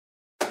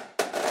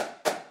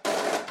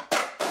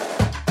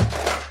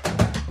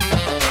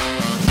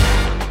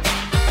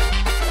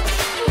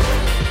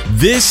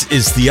This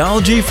is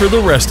Theology for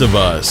the Rest of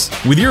Us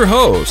with your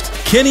host,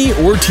 Kenny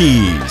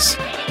Ortiz.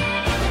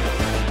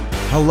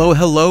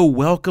 Hello.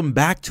 Welcome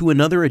back to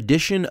another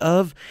edition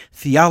of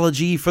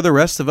Theology for the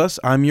Rest of Us.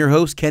 I'm your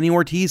host, Kenny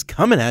Ortiz,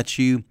 coming at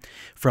you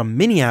from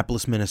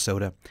Minneapolis,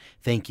 Minnesota.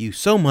 Thank you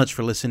so much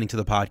for listening to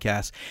the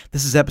podcast.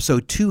 This is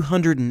episode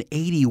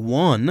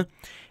 281,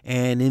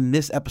 and in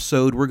this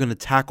episode, we're going to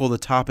tackle the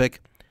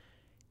topic,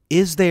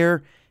 is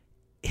there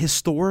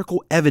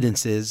historical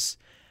evidences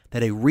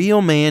that a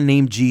real man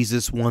named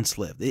Jesus once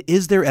lived?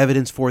 Is there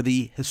evidence for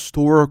the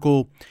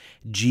historical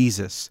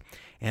Jesus?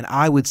 And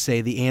I would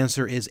say the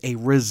answer is a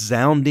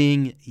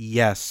resounding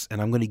yes.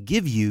 And I'm going to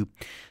give you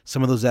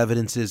some of those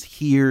evidences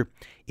here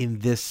in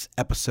this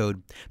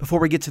episode.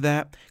 Before we get to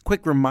that,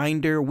 quick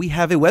reminder, we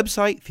have a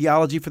website,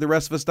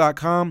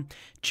 theologyfortherestofus.com.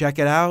 Check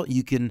it out.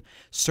 You can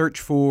search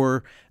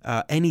for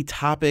any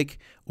topic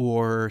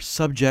or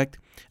subject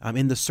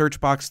in the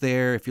search box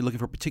there. If you're looking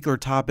for a particular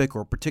topic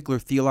or a particular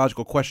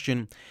theological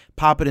question,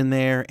 pop it in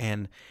there,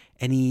 and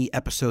any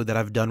episode that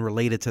I've done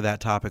related to that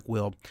topic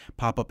will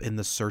pop up in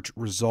the search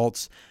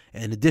results.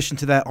 In addition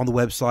to that, on the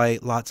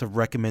website, lots of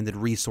recommended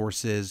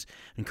resources.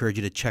 I encourage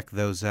you to check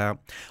those out.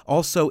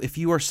 Also, if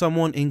you are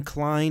someone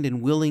inclined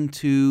and willing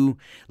to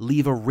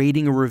leave a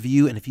rating or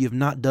review, and if you have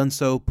not done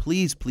so,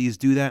 please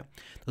do that.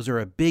 Those are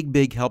a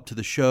big help to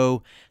the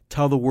show.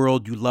 Tell the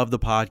world you love the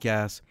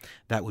podcast.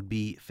 That would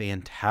be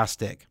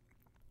fantastic.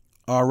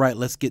 All right,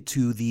 let's get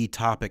to the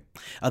topic.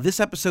 This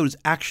episode is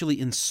actually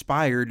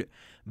inspired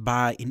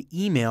by an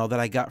email that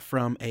I got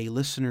from a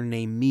listener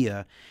named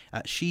Mia.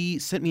 She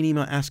sent me an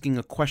email asking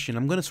a question.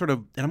 I'm going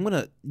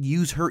to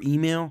use her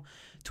email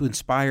to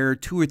inspire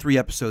 2 or 3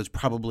 episodes,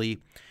 probably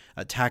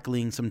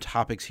tackling some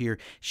topics here.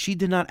 She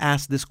did not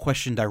ask this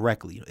question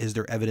directly. Is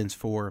there evidence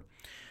for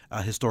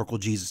historical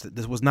Jesus?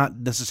 This was not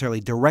necessarily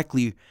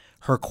directly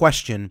her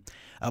question,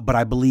 but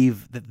I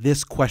believe that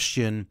this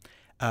question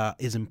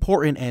is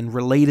important and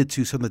related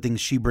to some of the things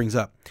she brings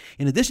up.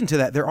 In addition to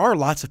that, there are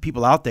lots of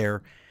people out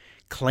there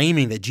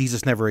claiming that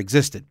Jesus never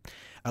existed,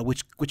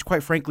 which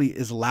quite frankly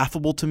is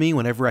laughable to me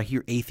whenever I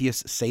hear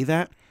atheists say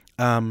that,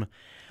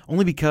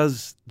 only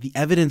because the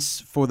evidence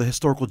for the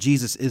historical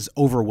Jesus is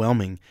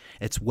overwhelming.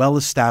 It's well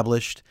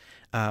established.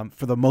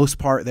 For the most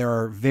part, there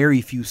are very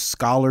few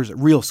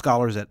real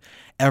scholars that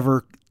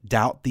ever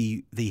doubt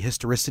the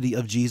historicity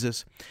of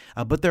Jesus.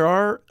 But there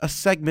are a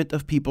segment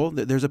of people,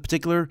 there's a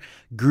particular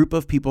group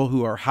of people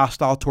who are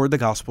hostile toward the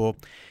gospel,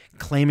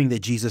 claiming that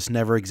Jesus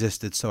never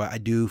existed. So I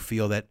do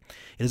feel that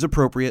it is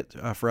appropriate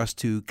for us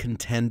to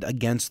contend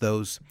against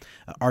those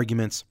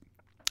arguments.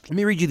 Let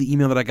me read you the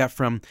email that I got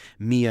from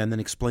Mia and then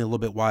explain a little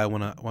bit why I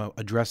want to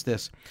address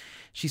this.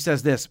 She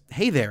says this: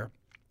 "Hey there,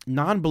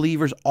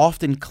 non-believers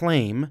often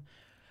claim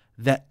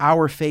that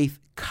our faith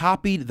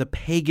copied the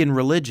pagan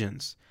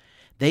religions.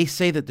 They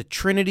say that the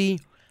Trinity,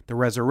 the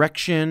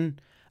resurrection,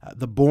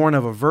 the born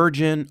of a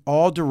virgin,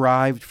 all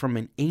derived from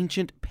an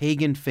ancient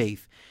pagan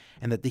faith,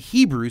 and that the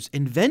Hebrews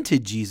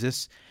invented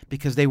Jesus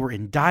because they were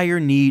in dire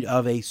need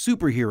of a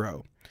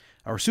superhero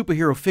or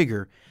superhero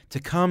figure to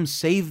come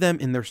save them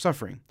in their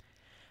suffering.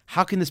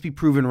 How can this be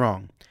proven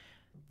wrong?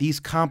 These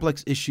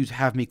complex issues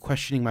have me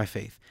questioning my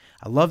faith.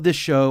 I love this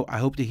show. I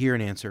hope to hear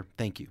an answer.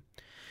 Thank you."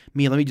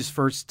 Mia, let me just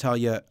first tell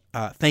you,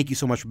 thank you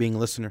so much for being a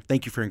listener.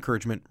 Thank you for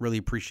encouragement. Really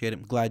appreciate it.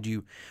 I'm glad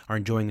you are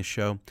enjoying the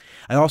show.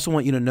 I also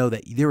want you to know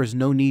that there is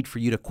no need for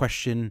you to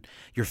question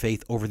your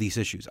faith over these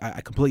issues.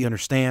 I completely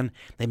understand.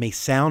 They may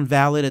sound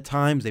valid at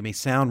times. They may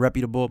sound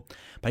reputable,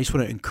 but I just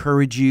want to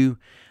encourage you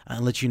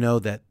and let you know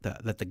that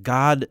the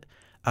God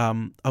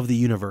of the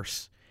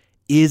universe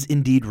is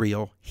indeed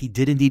real. He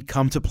did indeed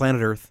come to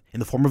planet Earth in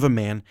the form of a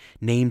man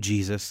named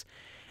Jesus,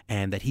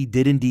 and that he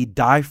did indeed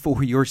die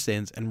for your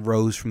sins and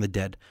rose from the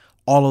dead.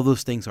 All of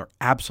those things are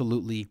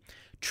absolutely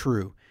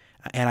true.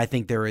 And I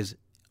think there is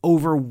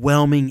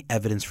overwhelming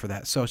evidence for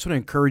that. So I just want to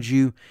encourage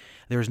you,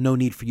 there is no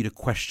need for you to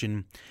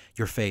question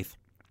your faith.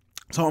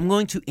 So I'm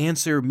going to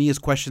answer Mia's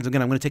questions.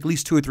 Again, I'm going to take at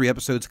least 2 or 3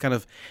 episodes to kind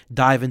of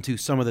dive into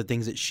some of the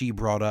things that she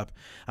brought up.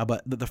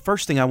 But the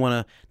first thing I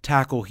want to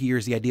tackle here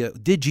is the idea,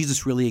 did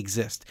Jesus really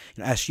exist?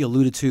 As she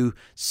alluded to,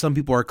 some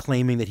people are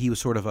claiming that he was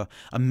sort of a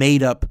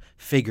made-up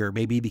figure,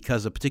 maybe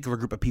because a particular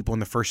group of people in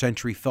the first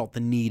century felt the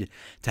need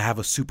to have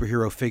a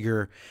superhero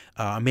figure.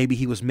 Maybe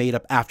he was made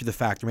up after the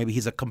fact, or maybe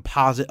he's a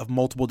composite of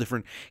multiple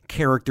different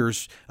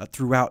characters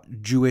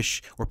throughout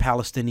Jewish or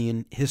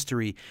Palestinian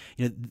history.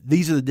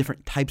 These are the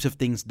different types of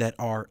things that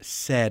are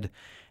said.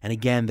 And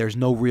again, there's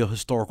no real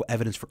historical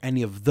evidence for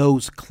any of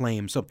those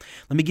claims. So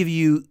let me give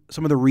you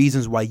some of the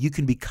reasons why you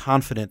can be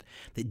confident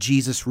that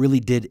Jesus really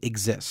did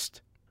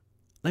exist.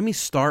 Let me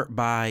start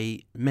by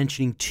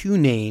mentioning 2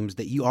 names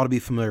that you ought to be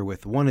familiar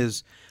with. One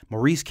is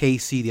Maurice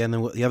Casey, the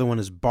other one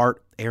is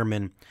Bart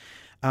Ehrman.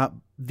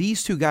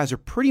 These 2 guys are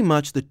pretty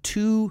much the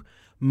 2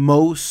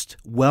 most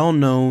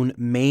well-known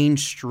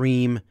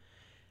mainstream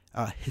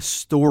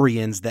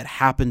historians that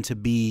happen to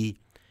be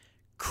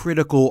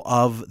critical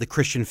of the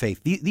Christian faith.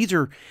 These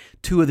are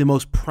 2 of the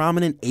most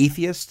prominent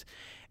atheists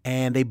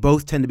and they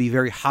both tend to be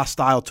very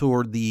hostile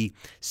toward the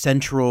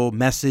central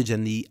message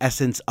and the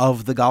essence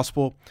of the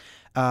gospel.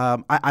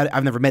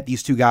 I've never met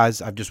these two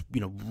guys. I've just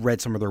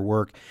read some of their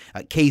work.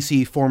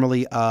 Casey,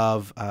 formerly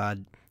of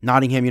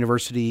Nottingham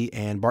University,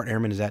 and Bart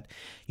Ehrman is at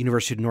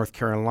University of North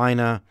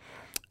Carolina.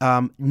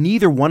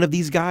 Neither one of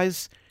these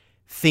guys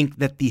think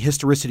that the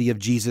historicity of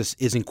Jesus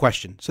is in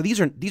question. So these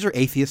are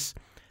atheists.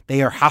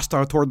 They are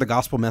hostile toward the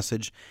gospel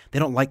message. They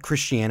don't like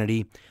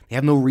Christianity. They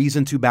have no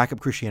reason to back up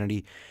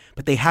Christianity,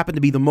 but they happen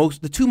to be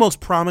the two most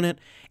prominent,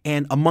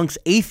 and amongst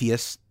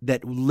atheists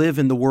that live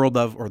in the world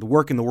of, or the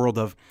work in the world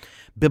of,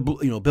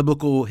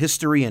 biblical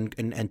history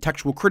and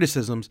textual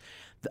criticisms.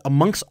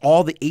 Amongst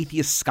all the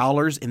atheist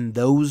scholars in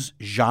those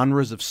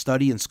genres of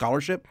study and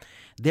scholarship,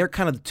 they're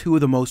kind of two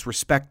of the most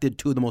respected,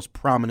 two of the most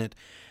prominent,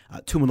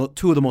 two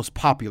of the most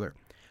popular.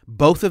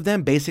 Both of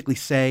them basically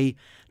say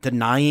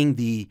denying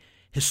the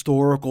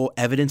historical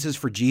evidences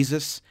for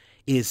Jesus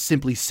is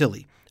simply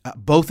silly.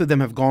 Both of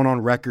them have gone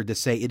on record to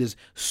say it is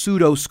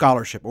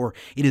pseudo-scholarship, or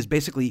it is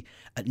basically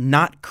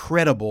not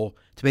credible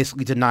to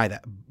basically deny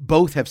that.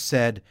 Both have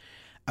said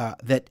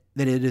that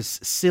it is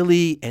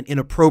silly and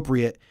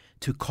inappropriate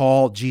to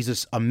call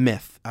Jesus a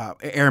myth.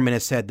 Ehrman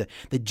has said that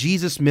the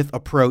Jesus myth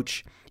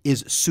approach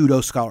is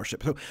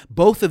pseudo-scholarship. So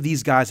both of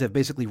these guys have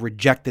basically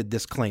rejected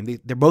this claim.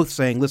 They're both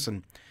saying,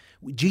 listen,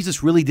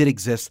 Jesus really did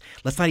exist.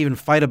 Let's not even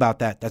fight about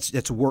that.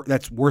 That's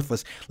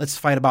worthless. Let's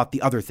fight about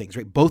the other things,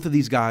 right? Both of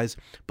these guys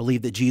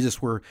believe that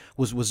Jesus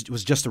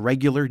was just a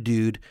regular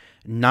dude,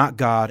 not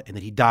God, and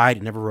that he died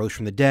and never rose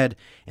from the dead.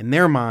 In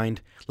their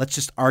mind, let's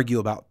just argue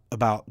about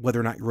whether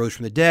or not he rose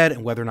from the dead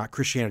and whether or not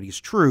Christianity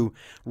is true,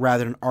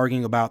 rather than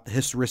arguing about the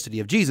historicity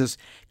of Jesus,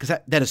 because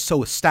that is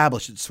so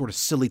established, it's sort of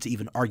silly to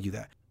even argue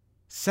that.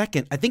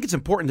 Second, I think it's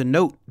important to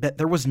note that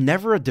there was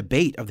never a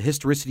debate of the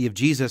historicity of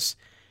Jesus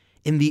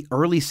in the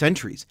early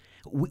centuries.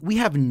 We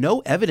have no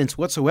evidence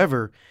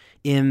whatsoever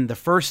in the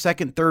 1st,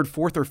 2nd, 3rd,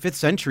 4th, or 5th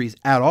centuries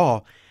at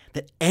all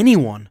that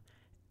anyone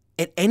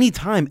at any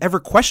time ever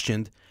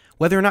questioned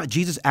whether or not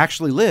Jesus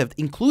actually lived,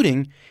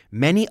 including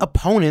many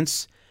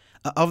opponents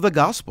of the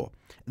gospel.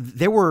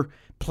 There were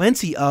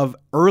plenty of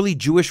early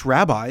Jewish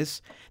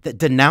rabbis that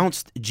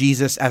denounced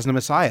Jesus as the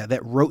Messiah,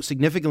 that wrote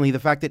significantly the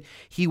fact that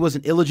he was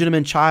an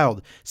illegitimate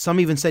child. Some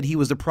even said he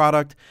was the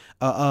product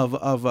of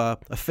an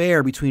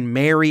affair between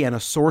Mary and a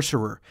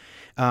sorcerer.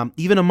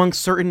 Even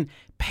amongst certain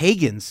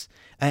pagans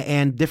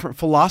and different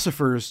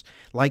philosophers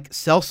like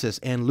Celsus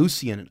and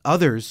Lucian and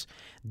others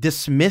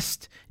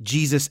dismissed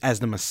Jesus as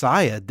the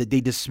Messiah, that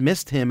they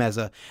dismissed him as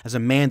a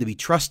man to be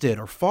trusted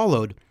or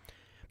followed,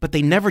 but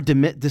they never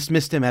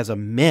dismissed him as a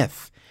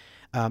myth.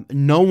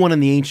 No one in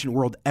the ancient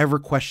world ever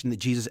questioned that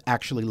Jesus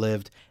actually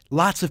lived.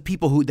 Lots of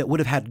people that would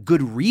have had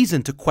good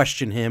reason to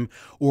question him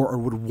or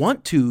would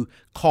want to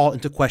call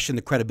into question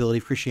the credibility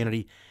of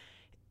Christianity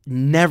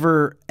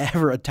never,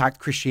 ever attacked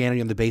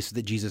Christianity on the basis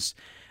that Jesus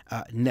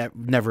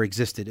never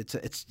existed.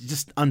 It's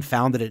just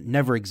unfounded. It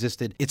never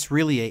existed. It's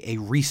really a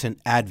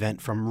recent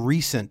advent from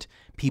recent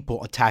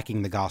people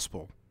attacking the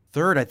gospel.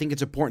 Third, I think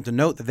it's important to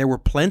note that there were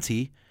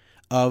plenty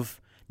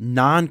of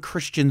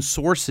non-Christian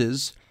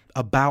sources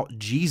about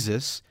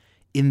Jesus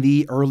in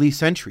the early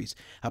centuries,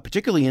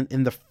 particularly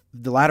in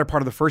the latter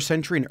part of the 1st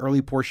century and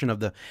early portion of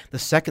the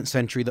 2nd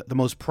century. The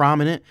most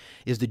prominent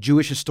is the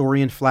Jewish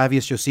historian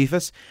Flavius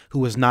Josephus, who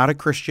was not a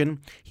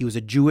Christian. He was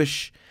a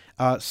Jewish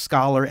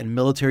scholar and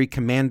military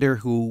commander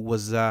who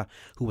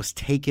was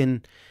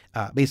taken,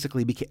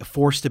 basically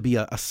forced to be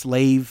a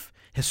slave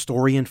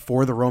historian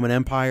for the Roman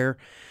Empire.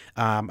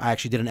 I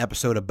actually did an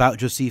episode about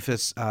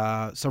Josephus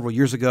several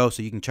years ago,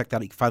 so you can check that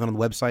out. You can find it on the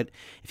website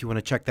if you want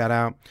to check that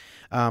out.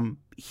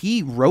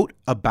 He wrote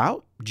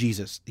about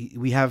Jesus.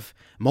 We have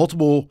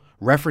multiple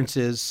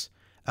references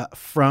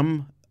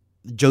from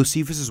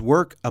Josephus's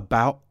work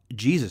about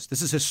Jesus.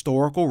 This is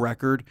historical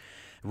record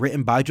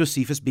written by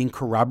Josephus, being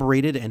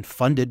corroborated and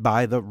funded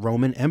by the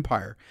Roman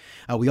Empire.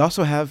 We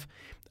also have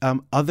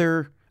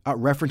other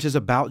references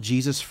about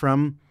Jesus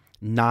from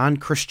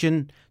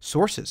non-Christian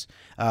sources.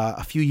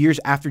 A few years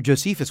after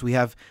Josephus, we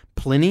have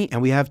Pliny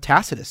and we have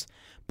Tacitus.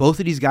 Both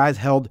of these guys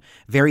held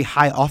very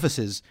high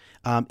offices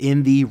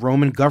in the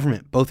Roman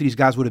government. Both of these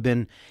guys would have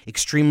been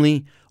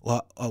extremely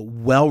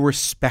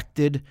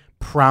well-respected,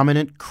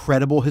 prominent,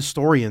 credible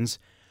historians.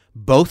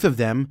 Both of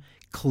them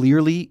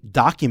clearly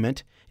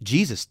document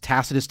Jesus.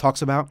 Tacitus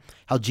talks about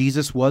how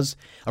Jesus was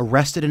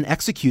arrested and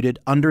executed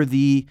under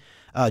the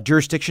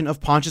jurisdiction of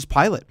Pontius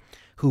Pilate,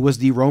 who was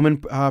the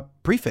Roman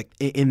prefect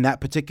in that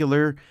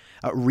particular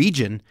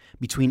region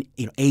between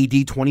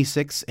AD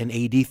 26 and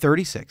AD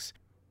 36.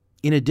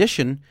 In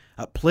addition,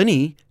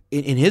 Pliny,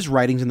 in his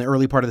writings in the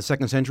early part of the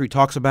 2nd century,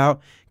 talks about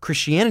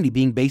Christianity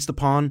being based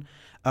upon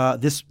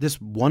this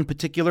one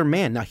particular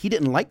man. Now, he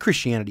didn't like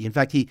Christianity. In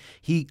fact,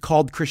 he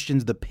called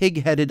Christians the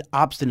pig-headed,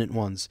 obstinate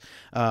ones.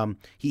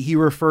 He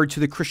referred to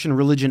the Christian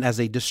religion as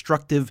a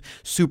destructive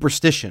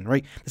superstition,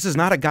 right? This is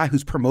not a guy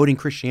who's promoting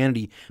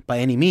Christianity by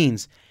any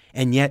means.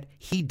 And yet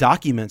he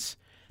documents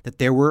that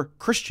there were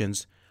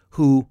Christians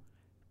who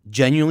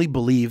genuinely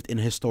believed in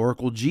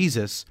historical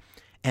Jesus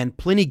And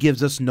Pliny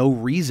gives us no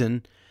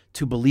reason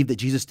to believe that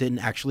Jesus didn't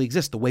actually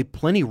exist. The way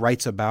Pliny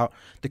writes about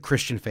the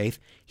Christian faith,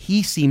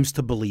 he seems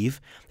to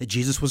believe that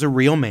Jesus was a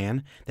real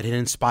man that had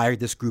inspired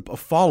this group of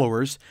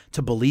followers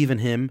to believe in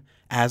him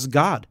as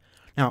God.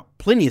 Now,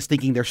 Pliny is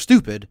thinking they're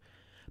stupid,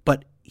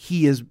 but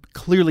he is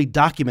clearly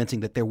documenting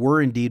that there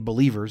were indeed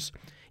believers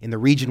in the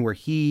region where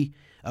he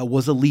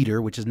was a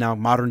leader, which is now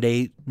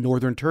modern-day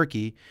northern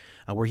Turkey,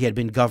 where he had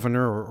been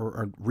governor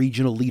or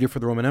regional leader for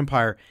the Roman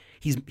Empire.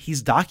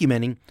 He's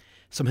documenting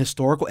some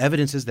historical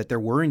evidences that there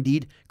were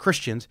indeed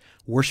Christians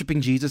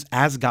worshiping Jesus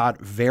as God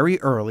very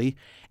early,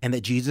 and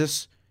that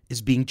Jesus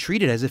is being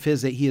treated as if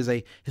he is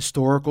a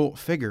historical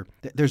figure.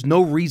 There's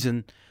no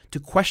reason to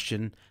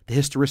question the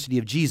historicity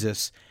of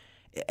Jesus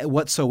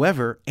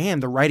whatsoever,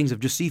 and the writings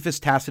of Josephus,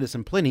 Tacitus,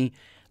 and Pliny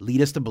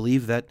lead us to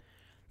believe that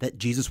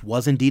Jesus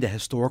was indeed a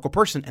historical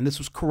person, and this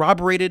was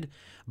corroborated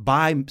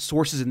by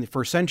sources in the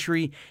first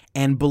century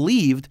and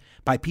believed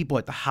by people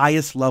at the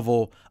highest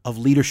level of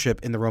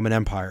leadership in the Roman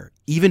Empire,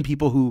 even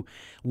people who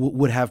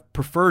would have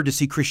preferred to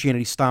see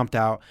Christianity stomped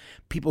out,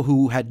 people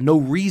who had no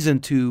reason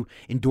to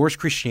endorse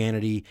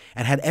Christianity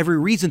and had every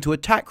reason to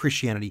attack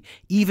Christianity.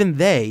 Even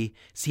they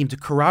seem to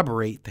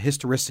corroborate the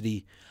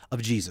historicity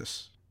of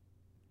Jesus.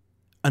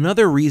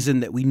 Another reason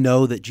that we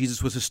know that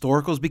Jesus was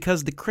historical is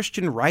because the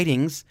Christian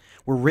writings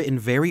were written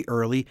very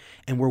early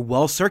and were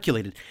well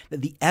circulated.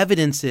 The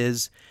evidence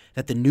is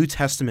that the New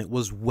Testament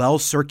was well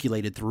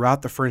circulated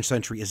throughout the first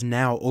century is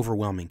now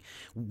overwhelming.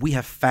 We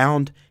have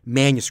found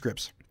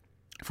manuscripts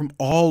from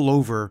all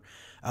over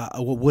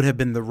what would have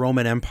been the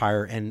Roman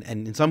Empire, and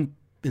in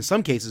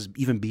some cases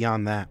even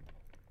beyond that.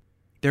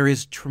 There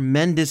is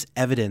tremendous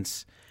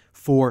evidence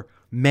for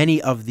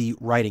many of the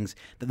writings.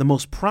 The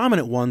most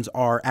prominent ones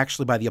are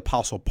actually by the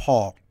Apostle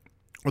Paul,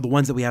 or the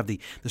ones that we have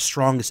the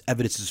strongest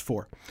evidences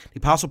for. The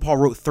Apostle Paul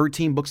wrote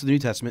 13 books of the New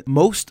Testament.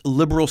 Most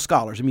liberal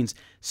scholars, it means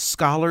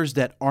scholars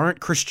that aren't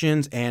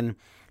Christians and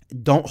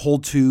don't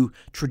hold to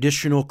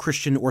traditional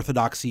Christian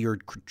orthodoxy or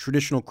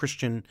traditional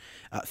Christian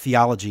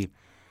theology,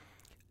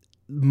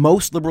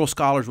 most liberal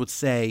scholars would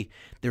say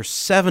there's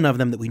 7 of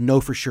them that we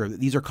know for sure.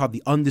 These are called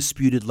the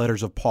undisputed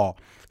letters of Paul.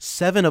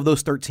 7 of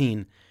those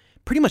 13,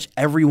 pretty much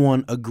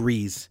everyone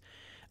agrees.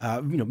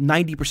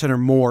 90% or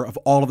more of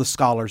all of the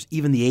scholars,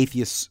 even the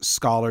atheist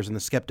scholars and the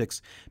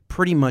skeptics,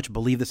 pretty much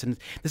believe this. And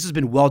this has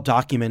been well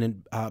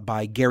documented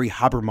by Gary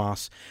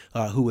Habermas,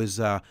 who is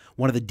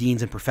one of the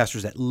deans and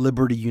professors at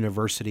Liberty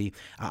University.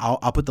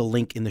 I'll put the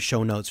link in the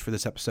show notes for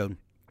this episode.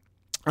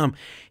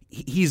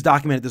 He's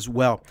documented this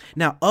well.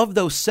 Now, of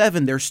those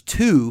 7, there's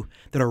 2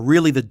 that are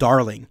really the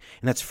darling,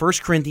 and that's 1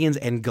 Corinthians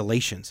and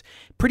Galatians.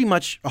 Pretty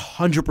much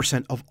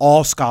 100% of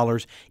all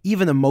scholars,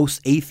 even the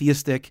most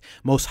atheistic,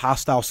 most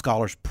hostile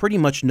scholars, pretty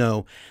much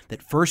know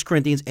that 1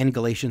 Corinthians and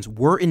Galatians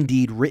were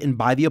indeed written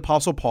by the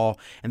Apostle Paul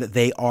and that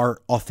they are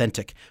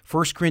authentic.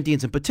 1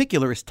 Corinthians in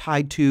particular is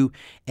tied to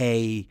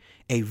a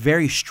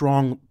very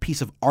strong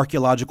piece of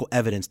archaeological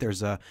evidence.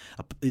 There's a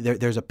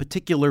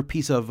particular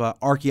piece of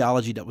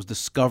archaeology that was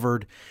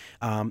discovered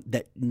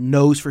that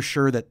knows for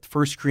sure that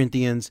 1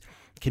 Corinthians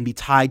can be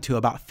tied to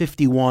about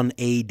 51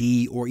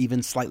 AD or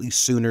even slightly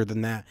sooner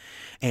than that.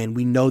 And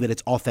we know that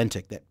it's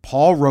authentic, that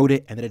Paul wrote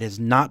it and that it has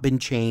not been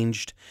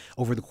changed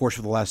over the course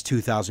of the last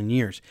 2,000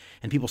 years.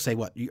 And people say,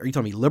 what, are you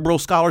telling me liberal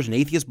scholars and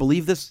atheists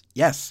believe this?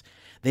 Yes.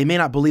 They may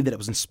not believe that it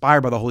was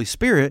inspired by the Holy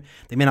Spirit.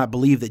 They may not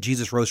believe that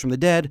Jesus rose from the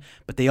dead,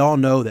 but they all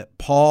know that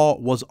Paul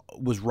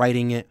was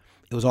writing it.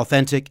 It was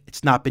authentic.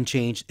 It's not been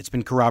changed. It's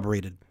been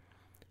corroborated.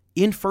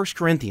 In 1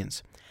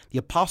 Corinthians, the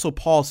Apostle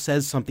Paul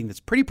says something that's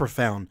pretty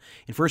profound.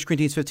 In 1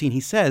 Corinthians 15, he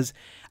says,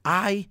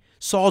 I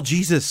saw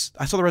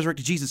the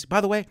resurrected Jesus. By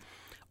the way,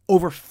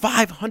 over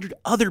 500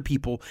 other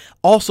people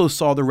also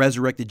saw the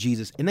resurrected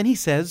Jesus. And then he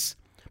says,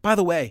 by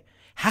the way,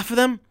 half of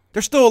them,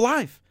 they're still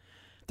alive.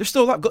 They're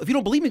still alive. If you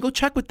don't believe me, go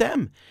check with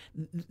them.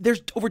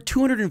 There's over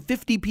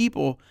 250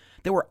 people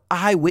that were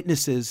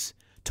eyewitnesses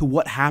to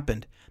what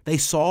happened. They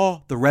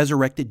saw the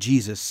resurrected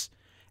Jesus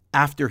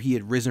after he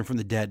had risen from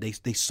the dead.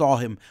 They saw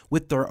him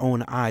with their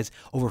own eyes.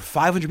 Over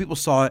 500 people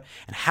saw it,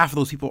 and half of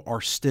those people are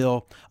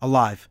still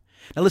alive.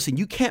 Now listen,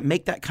 you can't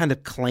make that kind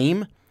of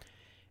claim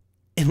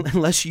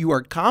unless you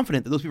are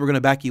confident that those people are going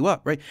to back you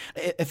up, right?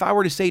 If I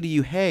were to say to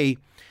you, hey,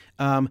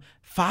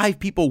 5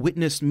 people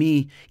witnessed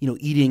me,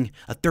 eating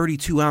a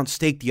 32-ounce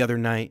steak the other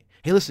night.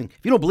 Hey, listen,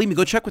 if you don't believe me,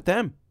 go check with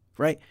them,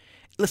 right?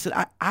 Listen,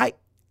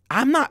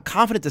 I'm not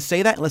confident to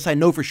say that unless I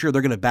know for sure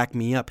they're going to back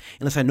me up,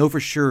 unless I know for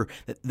sure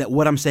that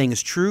what I'm saying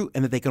is true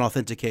and that they can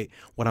authenticate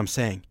what I'm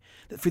saying.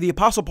 For the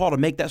Apostle Paul to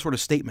make that sort of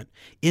statement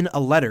in a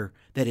letter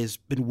that has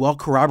been well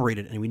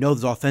corroborated and we know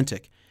is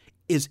authentic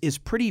is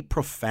pretty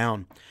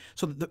profound.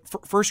 So the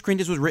First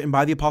Corinthians was written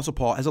by the Apostle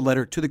Paul as a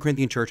letter to the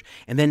Corinthian church,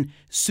 and then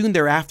soon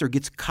thereafter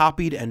gets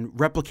copied and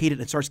replicated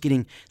and starts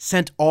getting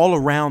sent all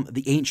around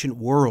the ancient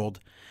world.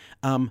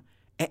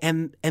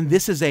 And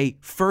this is a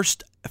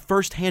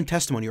first-hand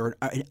testimony or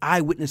an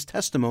eyewitness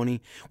testimony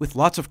with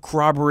lots of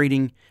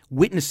corroborating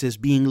witnesses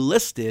being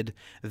listed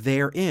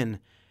therein.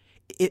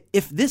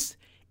 If this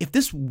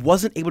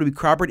wasn't able to be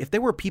corroborated, if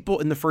there were people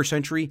in the first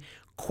century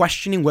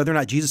questioning whether or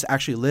not Jesus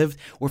actually lived,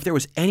 or if there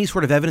was any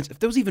sort of evidence, if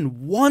there was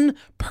even one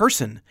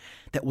person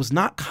that was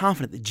not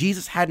confident that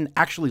Jesus hadn't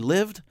actually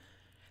lived,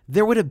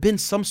 there would have been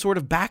some sort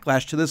of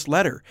backlash to this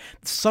letter.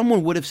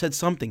 Someone would have said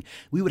something.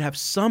 We would have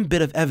some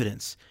bit of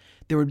evidence.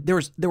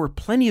 There were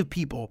plenty of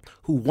people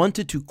who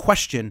wanted to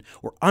question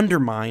or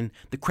undermine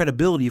the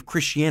credibility of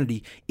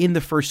Christianity in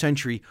the first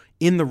century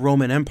in the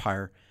Roman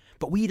Empire.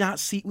 But we don't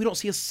see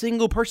a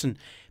single person.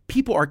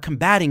 People are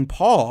combating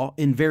Paul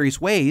in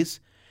various ways.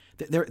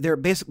 They're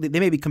basically, they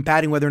may be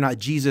combating whether or not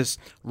Jesus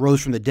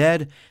rose from the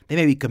dead. They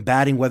may be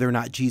combating whether or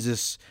not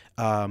Jesus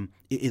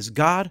is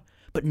God.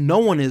 But no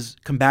one is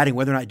combating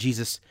whether or not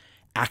Jesus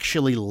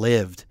actually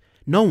lived.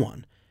 No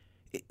one.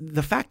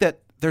 The fact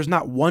that there's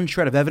not one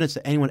shred of evidence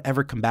that anyone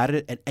ever combated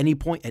it at any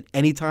point, at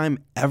any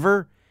time,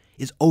 ever,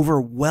 is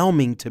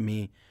overwhelming to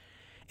me.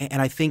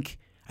 And I think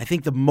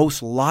the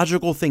most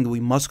logical thing that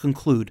we must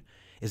conclude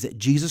is that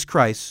Jesus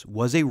Christ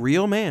was a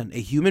real man,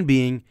 a human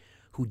being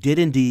who did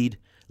indeed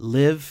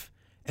live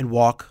and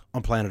walk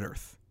on planet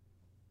Earth.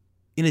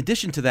 In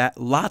addition to that,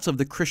 lots of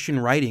the Christian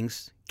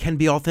writings can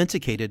be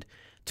authenticated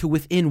to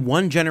within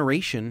one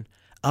generation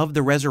of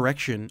the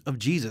resurrection of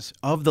Jesus,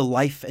 of the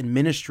life and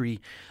ministry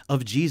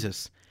of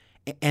Jesus.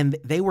 And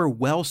they were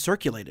well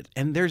circulated.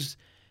 And there's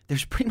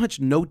pretty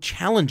much no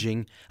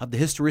challenging of the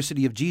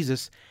historicity of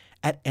Jesus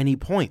at any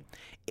point.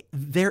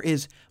 There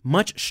is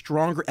much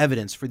stronger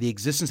evidence for the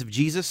existence of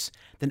Jesus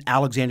than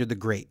Alexander the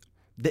Great.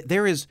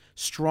 There is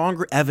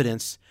stronger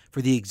evidence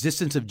for the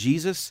existence of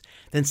Jesus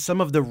than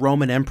some of the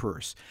Roman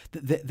emperors.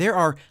 There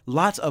are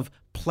lots of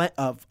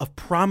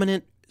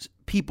prominent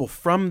people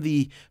from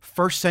the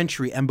first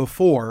century and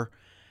before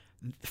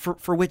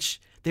for which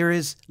there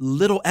is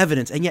little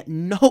evidence, and yet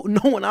no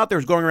one out there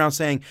is going around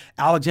saying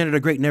Alexander the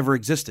Great never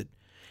existed.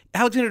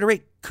 Alexander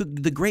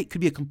the Great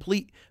could be a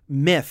complete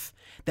myth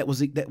that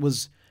was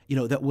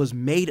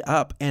made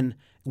up and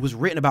was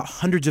written about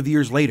hundreds of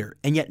years later,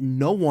 and yet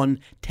no one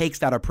takes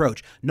that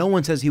approach. No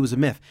one says he was a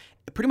myth.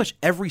 Pretty much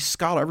every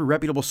scholar, every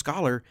reputable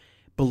scholar,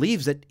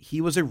 believes that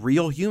he was a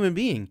real human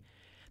being.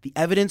 The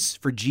evidence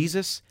for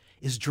Jesus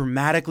is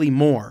dramatically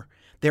more.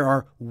 There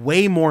are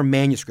way more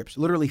manuscripts,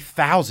 literally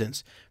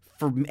thousands.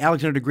 For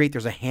Alexander the Great,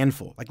 there's a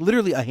handful, like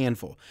literally a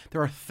handful.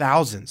 There are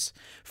thousands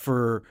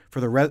for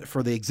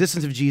the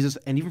existence of Jesus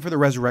and even for the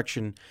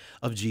resurrection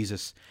of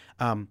Jesus.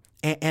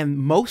 And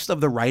most of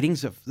the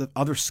writings of the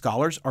other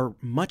scholars are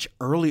much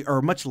earlier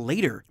or much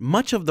later.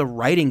 Much of the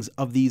writings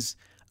of these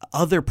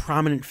other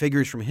prominent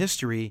figures from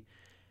history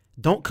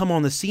don't come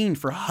on the scene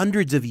for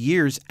hundreds of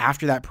years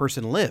after that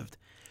person lived,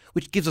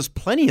 which gives us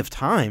plenty of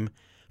time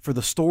for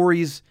the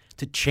stories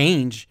to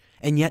change,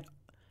 and yet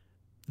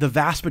the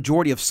vast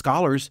majority of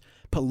scholars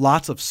put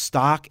lots of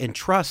stock and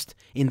trust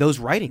in those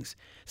writings.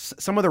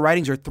 Some of the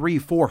writings are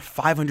 300, 400,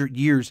 500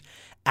 years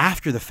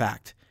after the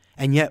fact,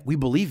 and yet we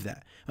believe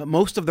that. But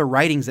most of the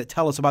writings that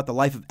tell us about the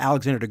life of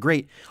Alexander the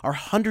Great are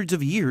hundreds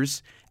of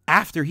years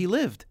after he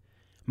lived.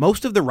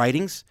 Most of the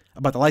writings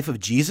about the life of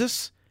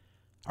Jesus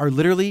are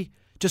literally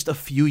just a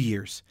few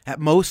years, at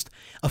most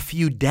a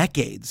few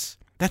decades.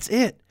 That's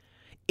it.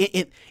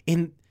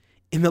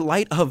 In the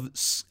light of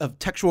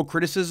textual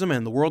criticism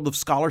and the world of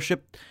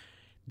scholarship,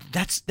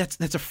 that's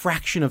a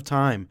fraction of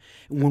time.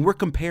 When we're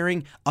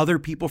comparing other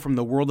people from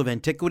the world of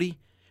antiquity,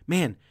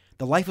 man,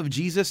 the life of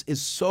Jesus is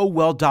so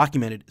well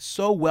documented,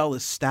 so well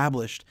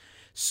established,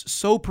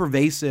 so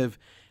pervasive,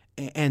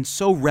 and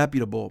so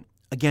reputable.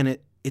 Again,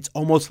 it's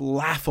almost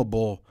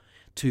laughable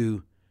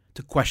to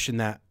question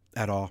that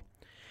at all.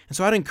 And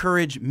so I'd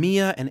encourage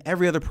Mia and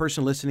every other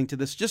person listening to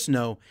this, just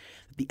know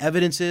that the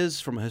evidences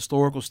from a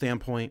historical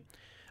standpoint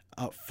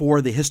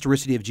for the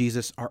historicity of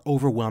Jesus are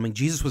overwhelming.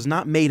 Jesus was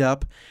not made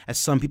up, as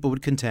some people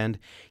would contend.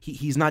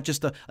 He's not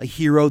just a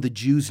hero the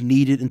Jews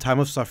needed in time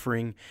of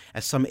suffering,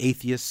 as some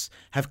atheists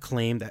have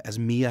claimed, as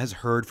Mia has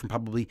heard from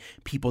probably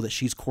people that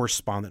she's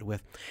corresponded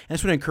with. And I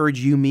just want to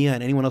encourage you, Mia,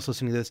 and anyone else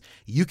listening to this,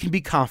 you can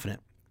be confident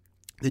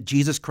that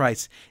Jesus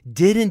Christ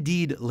did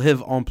indeed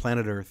live on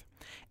planet Earth,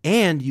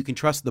 and you can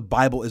trust the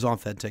Bible is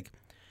authentic,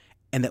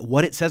 and that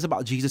what it says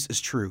about Jesus is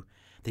true,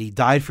 that he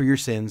died for your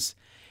sins,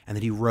 and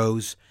that he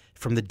rose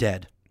from the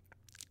dead.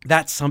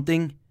 That's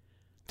something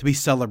to be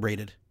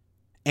celebrated,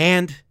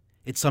 and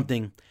it's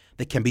something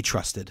that can be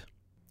trusted.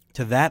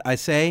 To that I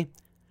say,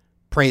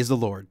 praise the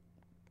Lord.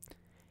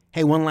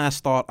 Hey, one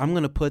last thought. I'm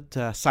going to put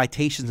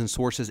citations and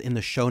sources in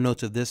the show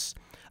notes of this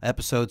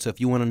episode, so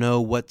if you want to know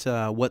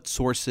what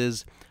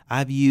sources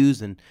I've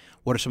used and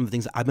what are some of the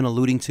things I've been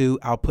alluding to,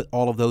 I'll put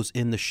all of those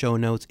in the show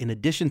notes. In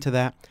addition to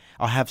that,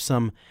 I'll have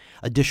some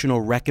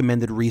additional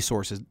recommended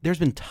resources. There's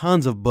been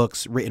tons of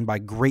books written by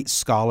great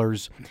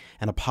scholars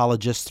and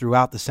apologists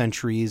throughout the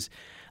centuries,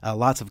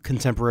 lots of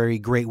contemporary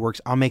great works.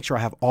 I'll make sure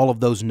I have all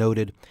of those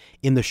noted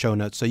in the show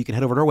notes. So you can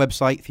head over to our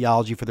website,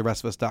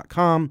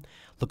 theologyfortherestofus.com,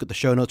 look at the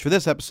show notes for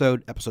this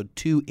episode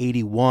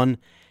 281,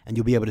 and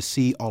you'll be able to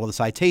see all of the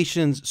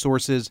citations,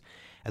 sources,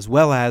 as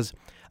well as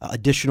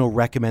additional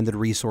recommended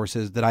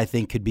resources that I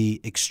think could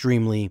be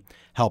extremely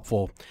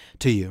helpful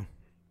to you.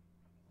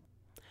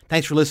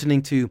 Thanks for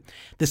listening to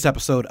this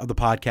episode of the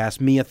podcast.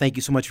 Mia, thank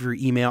you so much for your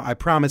email. I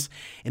promise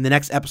in the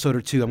next episode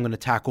or two, I'm going to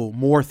tackle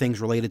more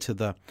things related to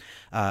the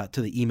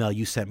email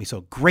you sent me.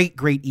 So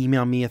great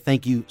email, Mia.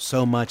 Thank you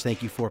so much.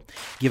 Thank you for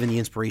giving the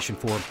inspiration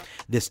for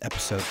this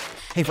episode.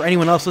 Hey, for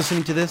anyone else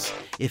listening to this,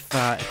 if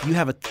you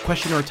have a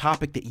question or a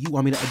topic that you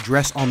want me to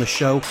address on the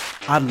show,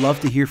 I'd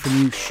love to hear from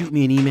you. Shoot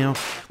me an email.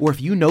 Or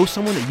if you know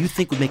someone that you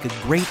think would make a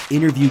great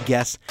interview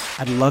guest,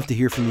 I'd love to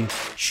hear from you.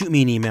 Shoot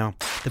me an email.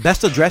 The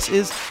best address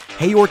is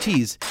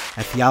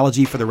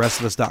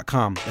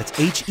heyortiz@theologyfortherestofus.com. That's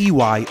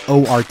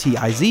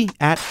HEYORTIZ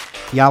at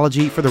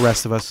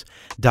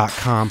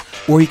theologyfortherestofus.com.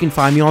 Or you can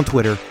find me on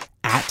Twitter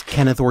at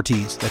Kenneth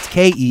Ortiz. That's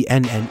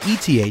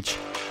KENNETHORTIZ.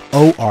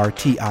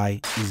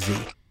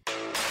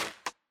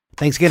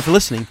 Thanks again for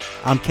listening.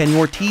 I'm Kenny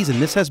Ortiz,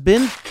 and this has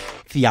been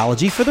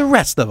Theology for the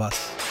Rest of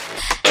Us.